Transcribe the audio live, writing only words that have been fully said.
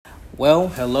Well,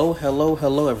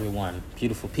 hello, everyone.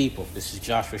 Beautiful people. This is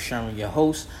Joshua Sherman, your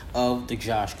host of the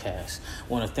Josh Cast. I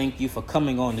want to thank you for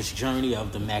coming on this journey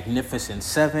of the Magnificent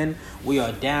Seven. We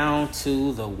are down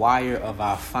to the wire of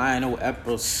our final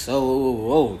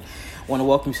episode. I want to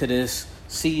welcome you to this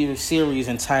series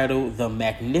entitled The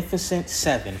Magnificent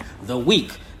Seven, the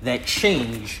week that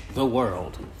changed the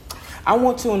world. I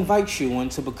want to invite you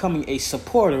into becoming a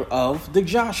supporter of the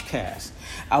Josh Cast.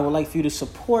 I would like for you to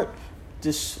support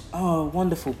this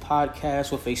wonderful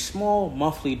podcast with a small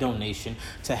monthly donation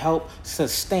to help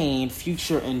sustain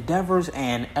future endeavors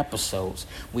and episodes.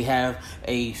 We have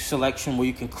a selection where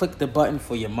you can click the button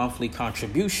for your monthly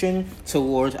contribution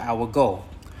towards our goal.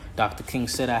 Dr. King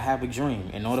said, I have a dream.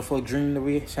 In order for a dream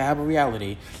to have a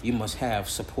reality, you must have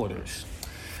supporters.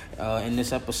 In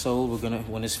this episode,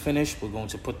 when it's finished, we're going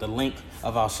to put the link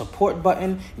of our support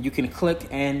button. You can click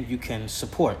and you can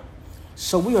support.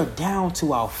 So we are down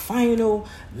to our final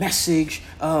message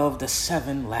of the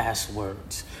 7 last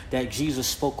words that Jesus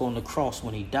spoke on the cross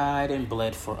when he died and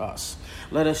bled for us.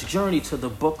 Let us journey to the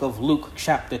book of Luke,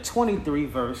 chapter 23,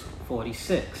 verse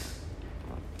 46.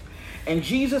 And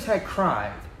Jesus had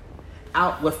cried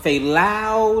out with a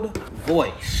loud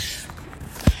voice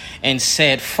and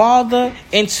said, Father,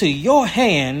 into your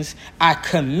hands I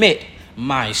commit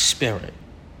my spirit.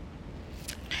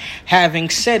 Having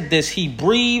said this, he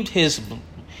breathed his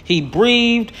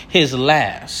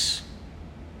last.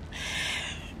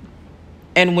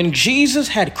 And when Jesus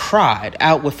had cried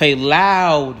out with a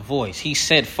loud voice, he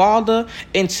said, Father,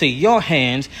 into your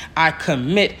hands I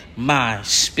commit my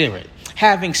spirit.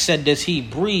 Having said this, he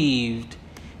breathed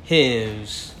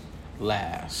his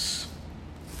last.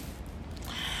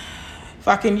 If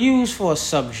I can use for a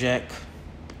subject,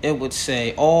 it would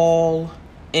say all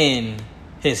in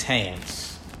his hands.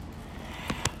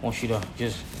 I want you to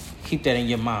just keep that in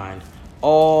your mind.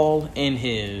 All in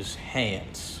his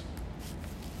hands.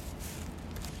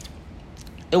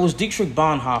 It was Dietrich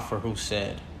Bonhoeffer who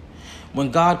said,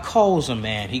 when God calls a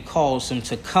man, he calls him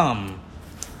to come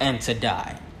and to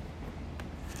die.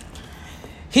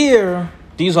 Here,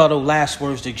 these are the last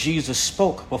words that Jesus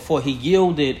spoke before he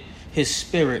yielded his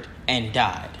spirit and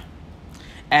died.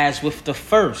 As with the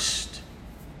first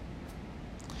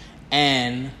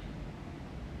and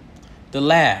the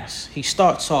last, he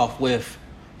starts off with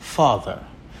Father.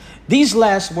 These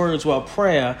last words were a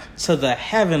prayer to the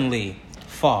heavenly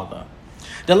Father.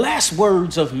 The last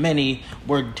words of many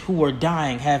who were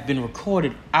dying have been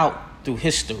recorded out through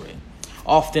history.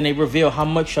 Often they reveal how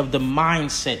much of the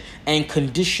mindset and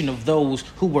condition of those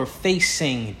who were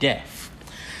facing death.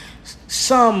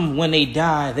 Some, when they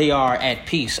die, they are at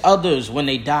peace. Others, when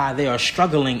they die, they are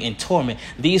struggling in torment.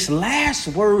 These last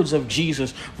words of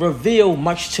Jesus reveal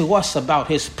much to us about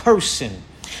his person,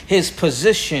 his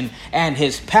position, and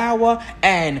his power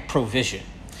and provision.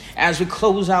 As we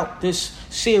close out this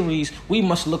series, we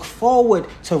must look forward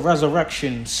to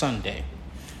Resurrection Sunday.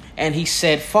 And he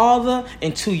said, Father,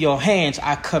 into your hands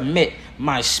I commit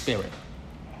my spirit.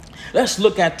 Let's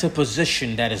look at the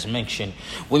position that is mentioned.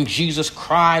 When Jesus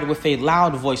cried with a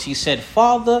loud voice, he said,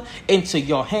 Father, into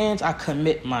your hands I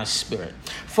commit my spirit.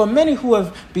 For many who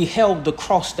have beheld the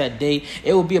cross that day,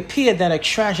 it will appear that a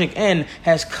tragic end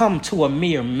has come to a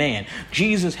mere man.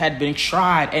 Jesus had been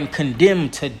tried and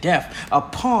condemned to death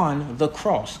upon the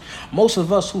cross. Most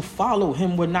of us who follow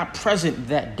him were not present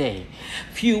that day.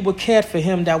 Few were cared for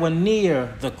him that were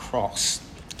near the cross.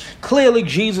 Clearly,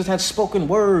 Jesus had spoken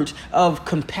words of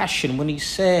compassion when he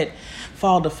said,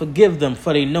 Father, forgive them,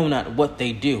 for they know not what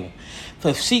they do,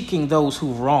 for seeking those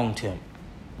who wronged him.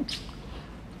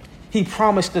 He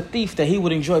promised the thief that he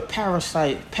would enjoy paradise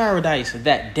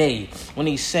that day when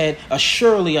he said,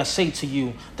 Assuredly I say to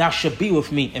you, thou shalt be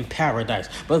with me in paradise.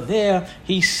 But there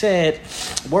he said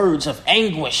words of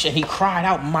anguish and he cried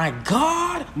out, my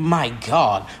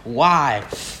God, why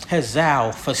hast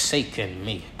thou forsaken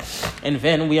me? And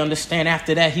then we understand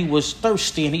after that he was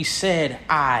thirsty and he said,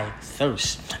 I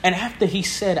thirst. And after he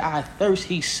said, I thirst,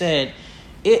 he said,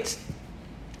 it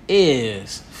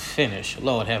is finished.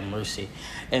 Lord have mercy.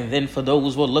 And then for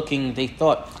those who were looking, they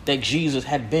thought that Jesus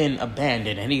had been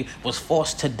abandoned and he was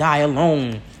forced to die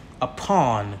alone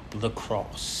upon the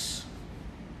cross.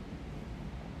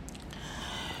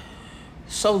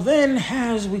 So then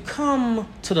as we come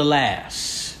to the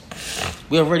last,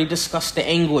 we already discussed the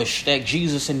anguish that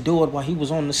Jesus endured while he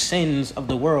was on the sins of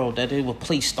the world that they were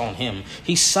placed on him.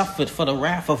 He suffered for the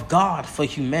wrath of God for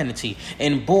humanity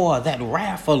and bore that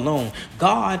wrath alone.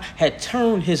 God had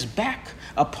turned his back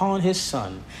upon his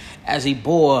son as he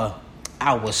bore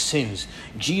our sins.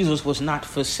 Jesus was not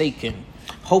forsaken,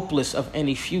 hopeless of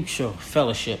any future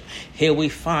fellowship. Here we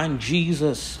find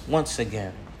Jesus once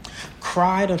again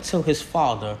cried until his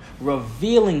father,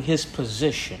 revealing his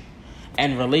position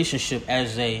and relationship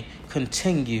as they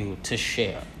continue to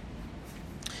share.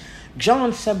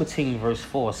 John 17 verse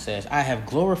 4 says, I have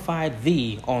glorified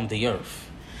thee on the earth.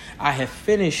 I have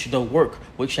finished the work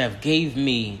which have gave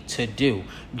me to do.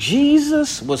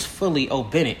 Jesus was fully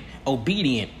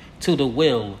obedient to the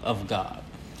will of God.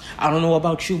 I don't know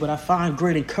about you, but I find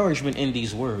great encouragement in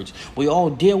these words. We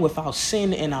all deal with our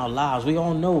sin in our lives. We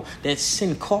all know that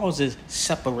sin causes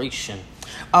separation.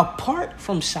 Apart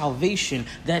from salvation,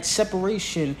 that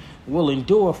separation will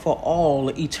endure for all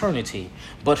eternity.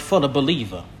 But for the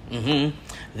believer,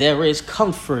 there is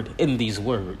comfort in these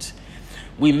words.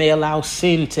 We may allow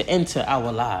sin to enter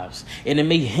our lives, and it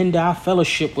may hinder our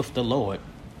fellowship with the Lord,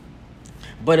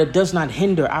 but it does not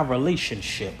hinder our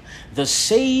relationship. The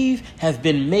saved have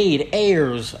been made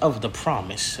heirs of the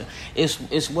promise.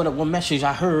 It's what one message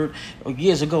I heard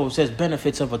years ago. It says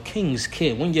benefits of a king's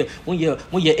kid. When you're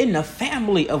in the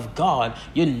family of God,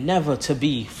 you're never to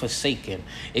be forsaken.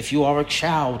 If you are a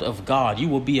child of God, you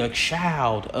will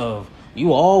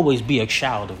always be a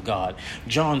child of God.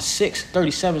 John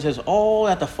 6:37 says, all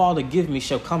that the Father give me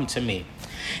shall come to me,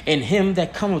 and him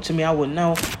that cometh to me I will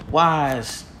no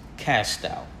wise cast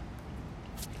out.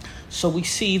 So we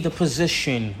see the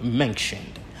position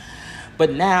mentioned,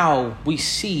 but now we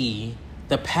see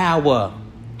the power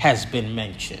has been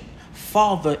mentioned.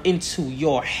 Father, into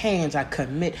your hands I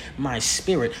commit my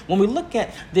spirit. When we look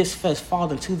at this first,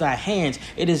 Father, into thy hands,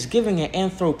 it is giving an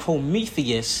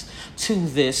anthropometheus to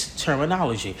this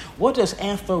terminology. What does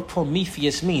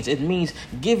anthropometheus mean? It means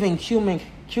giving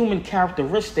human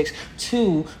characteristics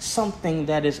to something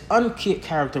that is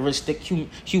uncharacteristic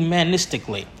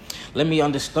humanistically. Let me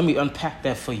unpack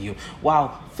that for you.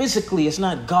 While physically it's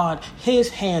not God, his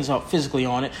hands are physically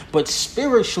on it, but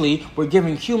spiritually we're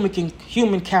giving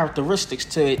human characteristics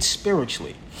to it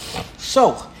spiritually.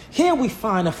 So here we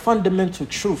find a fundamental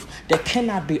truth that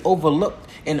cannot be overlooked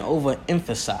and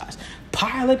overemphasized.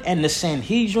 Pilate and the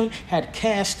Sanhedrin had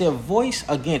cast their voice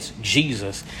against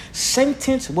Jesus.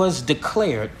 Sentence was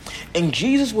declared, and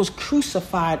Jesus was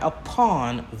crucified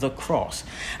upon the cross.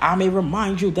 I may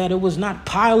remind you that it was not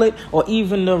Pilate or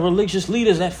even the religious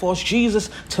leaders that forced Jesus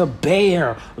to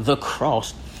bear the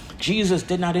cross. Jesus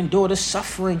did not endure the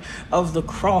suffering of the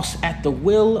cross at the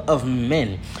will of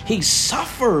men. He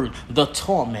suffered the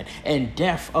torment and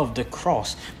death of the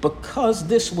cross because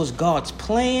this was God's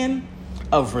plan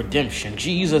of redemption.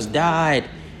 Jesus died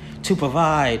to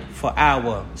provide for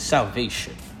our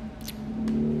salvation.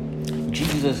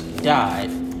 Jesus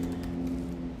died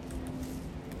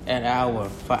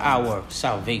for our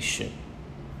salvation.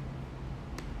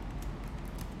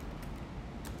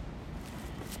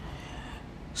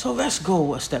 So let's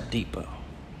go a step deeper.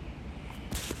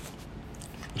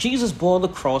 Jesus bore the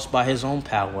cross by his own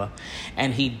power,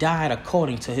 and he died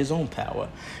according to his own power.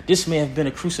 This may have been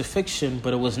a crucifixion,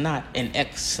 but it was not an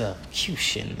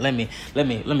execution. Let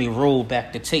me roll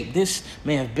back the tape. This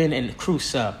may have been a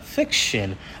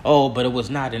crucifixion, but it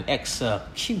was not an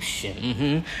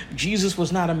execution. Jesus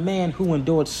was not a man who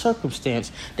endured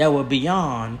circumstances that were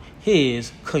beyond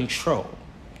his control.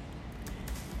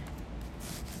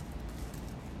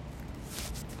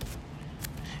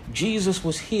 Jesus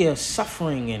was here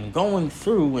suffering and going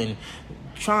through and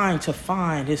trying to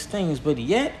find his things, but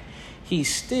yet he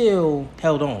still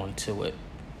held on to it.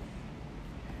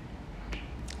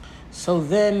 So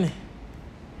then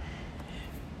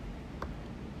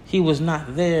he was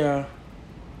not there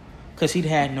because he'd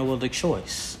had no other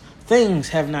choice. Things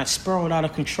have not spiraled out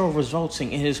of control,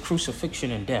 resulting in his crucifixion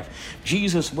and death.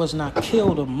 Jesus was not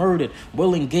killed or murdered.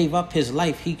 Willing gave up his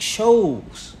life. He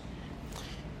chose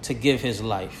to give his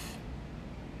life.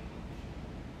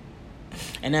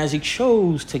 And as he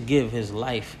chose to give his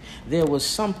life, there was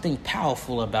something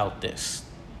powerful about this.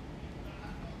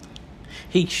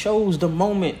 He chose the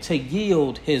moment to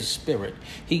yield his spirit.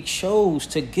 He chose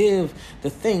to give the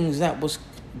things that was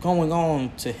going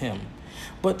on to him.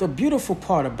 But the beautiful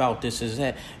part about this is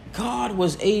that God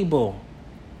was able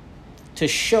to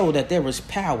show that there was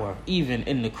power even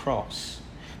in the cross.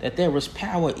 That there was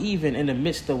power even in the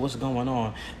midst of what's going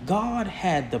on. God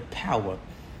had the power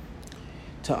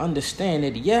to understand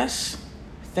that, yes,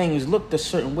 things looked a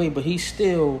certain way, but he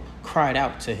still cried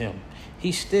out to him.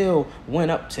 He still went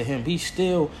up to him. He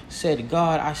still said,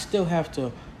 God, I still have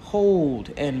to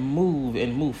hold and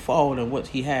move forward in what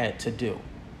he had to do.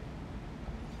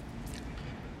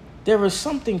 There was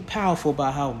something powerful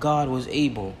about how God was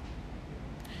able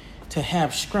to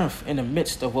have strength in the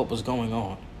midst of what was going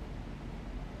on.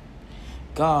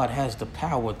 God has the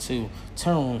power to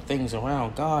turn things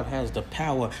around. God has the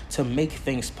power to make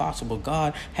things possible.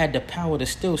 God had the power to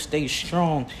still stay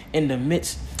strong in the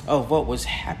midst of what was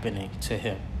happening to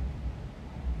him.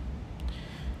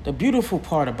 The beautiful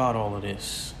part about all of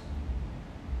this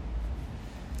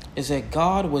is that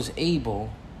God was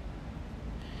able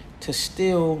to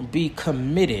still be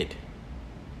committed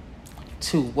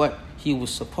to what he was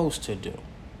supposed to do.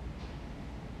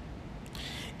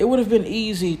 It would have been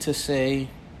easy to say,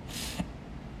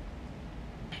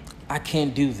 I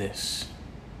can't do this.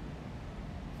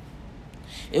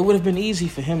 It would have been easy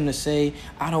for him to say,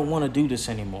 I don't want to do this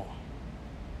anymore.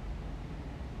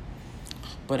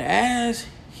 But as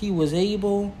he was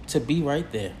able to be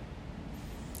right there,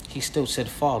 he still said,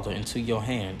 Father, into your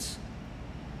hands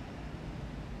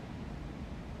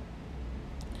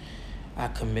I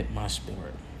commit my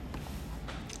spirit.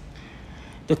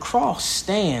 The cross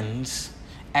stands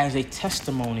as a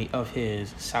testimony of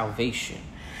his salvation.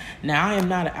 Now, I am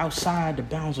not outside the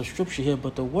bounds of Scripture here,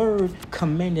 but the word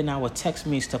commend in our text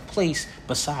means to place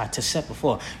beside, to set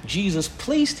before. Jesus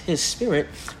placed his spirit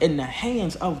in the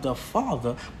hands of the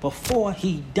Father before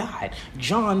he died.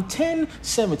 John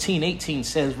 10:17-18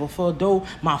 says, for though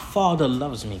my Father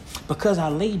loves me, because I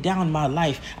lay down my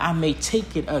life, I may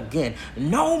take it again.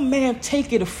 No man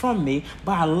take it from me,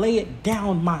 but I lay it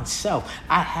down myself.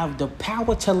 I have the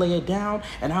power to lay it down,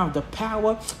 and I have the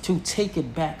power to take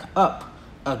it back up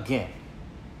again.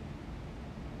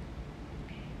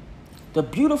 The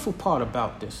beautiful part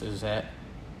about this is that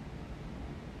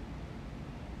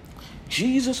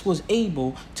Jesus was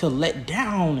able to let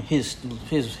down his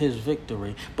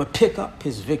victory, but pick up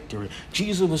his victory.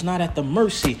 Jesus was not at the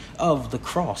mercy of the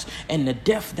cross and the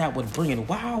death that would bring it.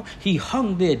 While he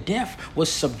hung there, death was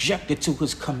subjected to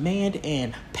his command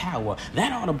and power.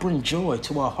 That ought to bring joy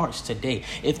to our hearts today.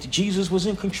 If Jesus was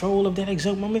in control of that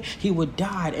exact moment, he would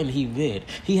die, and he did.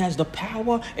 He has the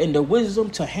power and the wisdom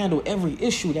to handle every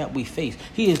issue that we face.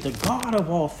 He is the God of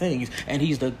all things, and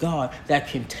he's the God that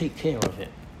can take care of it.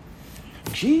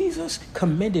 Jesus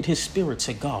commended his spirit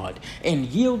to God and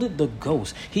yielded the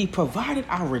ghost. He provided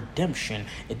our redemption.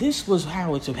 This was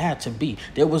how it had to be.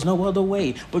 There was no other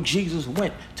way, but Jesus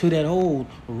went to that old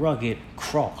rugged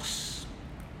cross.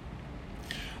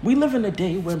 We live in a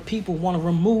day when people want to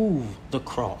remove the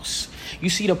cross. You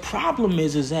see, the problem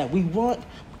is that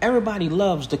everybody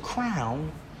loves the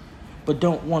crown, but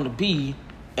don't want to be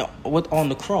on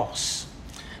the cross.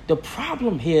 The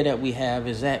problem here that we have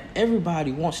is that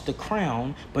everybody wants the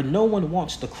crown, but no one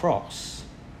wants the cross.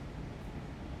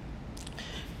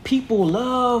 People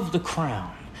love the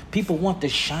crown. People want the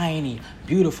shiny,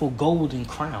 beautiful golden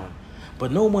crown,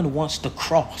 but no one wants the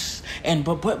cross.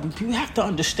 But you have to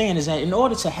understand is that in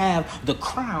order to have the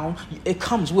crown, it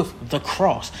comes with the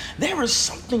cross. There is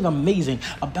something amazing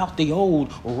about the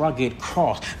old rugged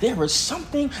cross. There is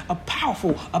something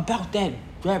powerful about that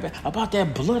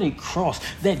bloody cross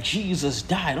that Jesus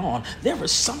died on. There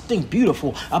was something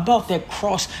beautiful about that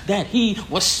cross that he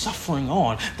was suffering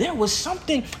on. There was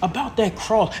something about that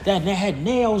cross that had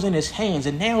nails in his hands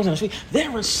and nails in his feet.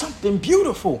 There is something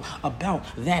beautiful about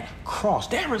that cross.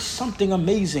 There is something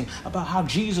amazing about how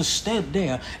Jesus stood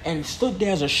there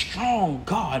as a strong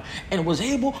God and was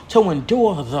able to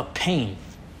endure the pain.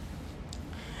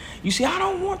 You see, I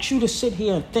don't want you to sit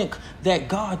here and think that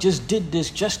God just did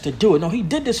this just to do it. No, he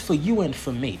did this for you and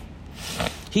for me.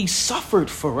 He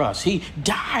suffered for us. He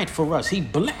died for us. He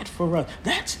bled for us.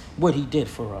 That's what he did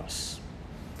for us.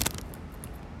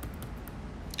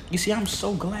 You see, I'm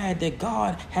so glad that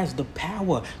God has the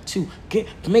power to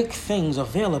make things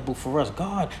available for us.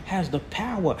 God has the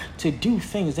power to do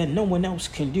things that no one else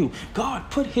can do.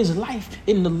 God put his life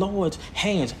in the Lord's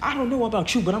hands. I don't know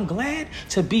about you, but I'm glad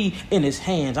to be in his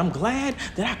hands. I'm glad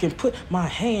that I can put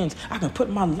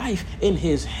my life in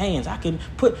his hands. I can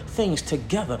put things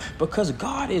together because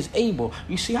God is able.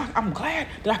 You see, I'm glad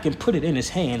that I can put it in his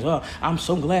hands. I'm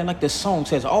so glad, like the song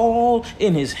says, all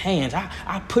in his hands.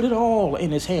 I put it all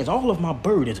in his hands. All of my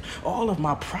burdens, all of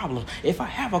my problems. If I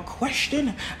have a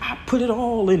question, I put it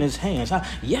all in his hands. I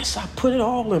put it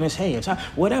all in his hands.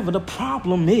 Whatever the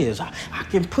problem is, I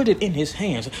can put it in his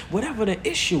hands. Whatever the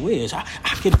issue is, I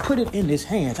can put it in his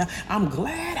hands. I'm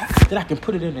glad that I can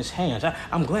put it in his hands.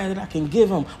 I'm glad that I can give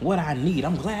him what I need.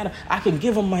 I'm glad I can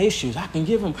give him my issues. I can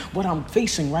give him what I'm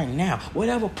facing right now.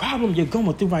 Whatever problem you're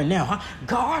going through right now,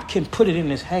 God can put it in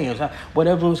his hands.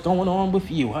 Whatever is going on with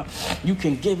you, you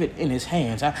can give it in his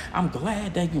hands. I'm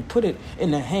glad that you put it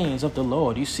in the hands of the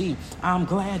Lord. You see, I'm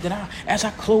glad that as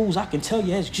I close, I can tell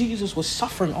you, as Jesus was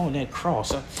suffering on that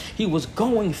cross, he was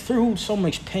going through so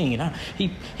much pain.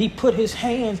 He put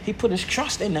his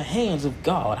trust in the hands of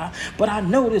God. But I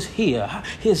notice here,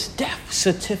 his death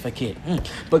certificate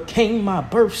became my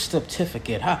birth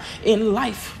certificate. In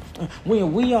life,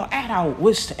 when we are at our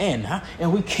wit's end,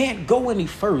 and we can't go any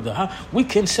further, we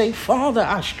can say, Father,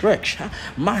 I stretch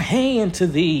my hand to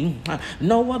thee.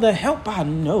 No other help I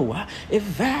know.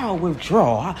 If thou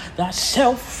withdraw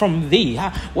thyself from thee,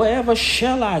 wherever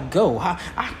shall I go?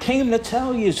 I came to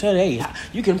tell you today,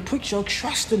 you can put your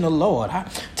trust in the Lord.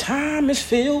 Time is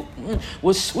filled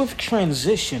with swift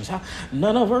transitions.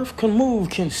 None of earth can move,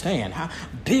 can stand.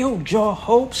 Build your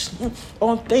hopes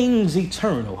on things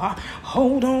eternal.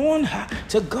 Hold on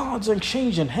to God's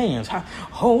unchanging hands.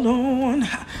 Hold on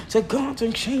to God's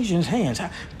unchanging hands.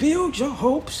 Build your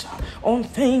hopes on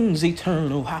things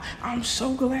eternal. I'm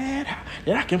so glad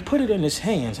that I can put it in his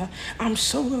hands. I'm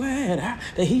so glad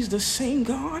that he's the same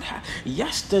God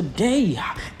yesterday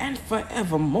and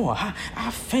forevermore.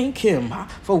 I thank him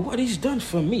for what he's done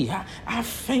for me. I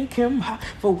thank him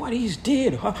for what he's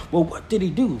did. Well, what did he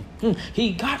do?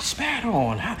 He got spat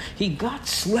on. He got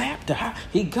slapped.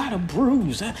 He got a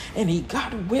bruise. And he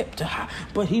got whipped,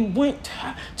 but he went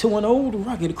to an old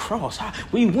rugged cross.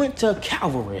 We went to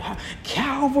Calvary.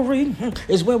 Calvary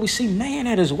is where we see man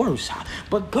at his worst,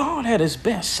 but God at his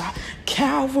best.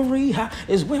 Calvary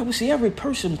is where we see every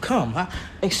person come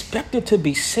expected to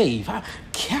be saved.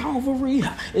 Calvary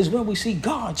is where we see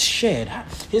God shed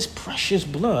his precious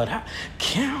blood.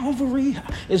 Calvary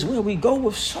is where we go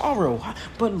with sorrow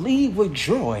but leave with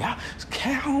joy.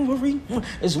 Calvary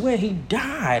is where he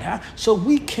died so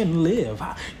we can live.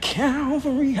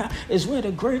 Calvary is where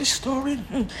the greatest story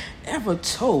ever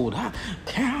told.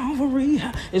 Calvary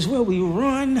is where we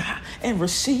run and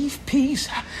receive peace.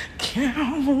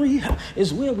 Calvary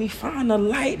is where we find the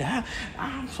light.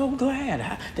 I'm so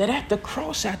glad that at the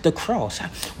cross,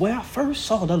 where I first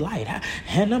saw the light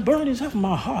and the burdens of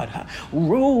my heart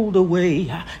rolled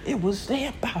away, it was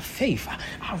there by faith.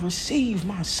 I received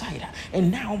my sight,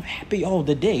 and now I'm happy all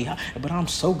the day. But I'm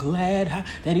so glad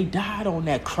that he died on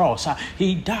that cross.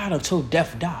 He died until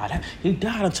death died. He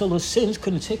died until the sins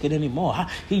couldn't take it anymore.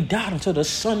 He died until the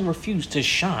sun refused to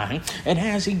shine. And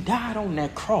as he died on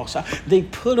that cross, they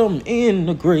put him in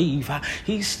the grave.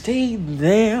 He stayed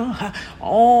there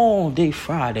all day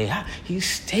Friday. He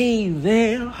stayed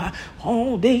there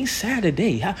all day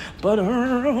Saturday. But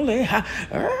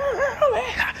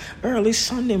early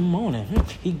Sunday morning,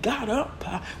 he got up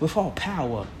with all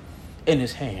power in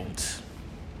his hands.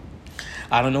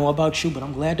 I don't know about you, but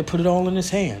I'm glad to put it all in his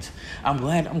hands. I'm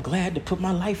glad to put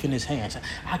my life in his hands.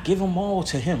 I give him all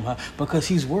to him because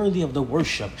he's worthy of the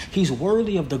worship. He's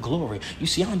worthy of the glory. You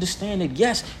see, I understand that,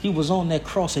 yes, he was on that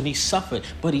cross and he suffered,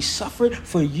 but he suffered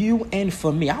for you and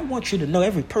for me. I want you to know,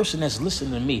 every person that's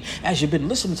listening to me, as you've been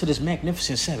listening to this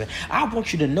Magnificent Seven, I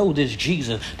want you to know this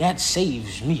Jesus that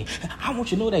saves me. I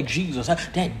want you to know that Jesus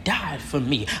that died for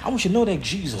me. I want you to know that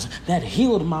Jesus that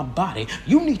healed my body.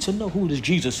 You need to know who this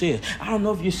Jesus is. I don't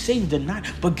know if you're saved or not,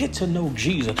 but get to know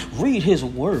Jesus. Read his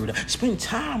word. Spend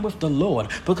time with the Lord,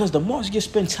 because the more you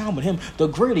spend time with him, the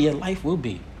greater your life will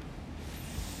be.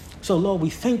 So, Lord, we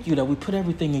thank you that we put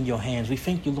everything in your hands. We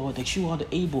thank you, Lord, that you are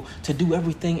able to do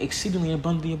everything exceedingly and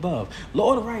abundantly above.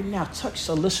 Lord, right now, touch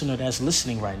a listener that's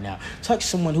listening right now. Touch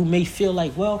someone who may feel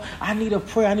like, well, I need a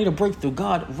prayer, I need a breakthrough.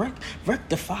 God,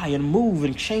 rectify and move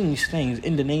and change things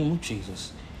in the name of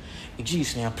Jesus. In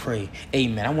Jesus' name I pray.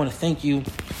 Amen. I want to thank you,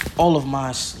 all of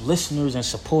my listeners and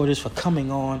supporters, for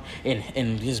coming on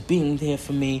and just being there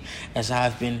for me as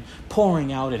I've been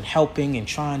pouring out and helping and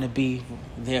trying to be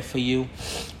there for you.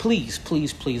 Please,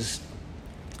 please, please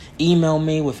email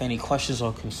me with any questions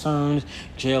or concerns.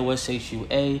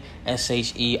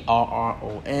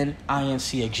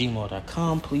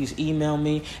 JOSHUASHERRONINC@gmail.com. Please email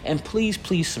me, and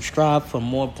please subscribe for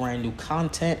more brand new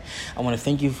content. I want to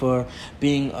thank you for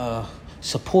being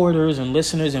supporters and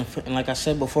listeners, and like I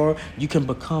said before, you can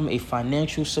become a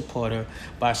financial supporter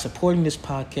by supporting this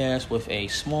podcast with a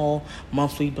small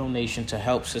monthly donation to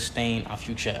help sustain our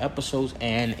future episodes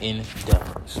and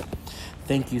endeavors.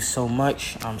 Thank you so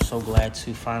much. I'm so glad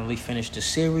to finally finish the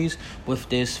series with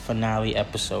this finale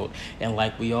episode. And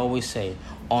like we always say,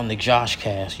 on the Josh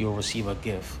Cast, you'll receive a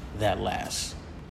gift that lasts.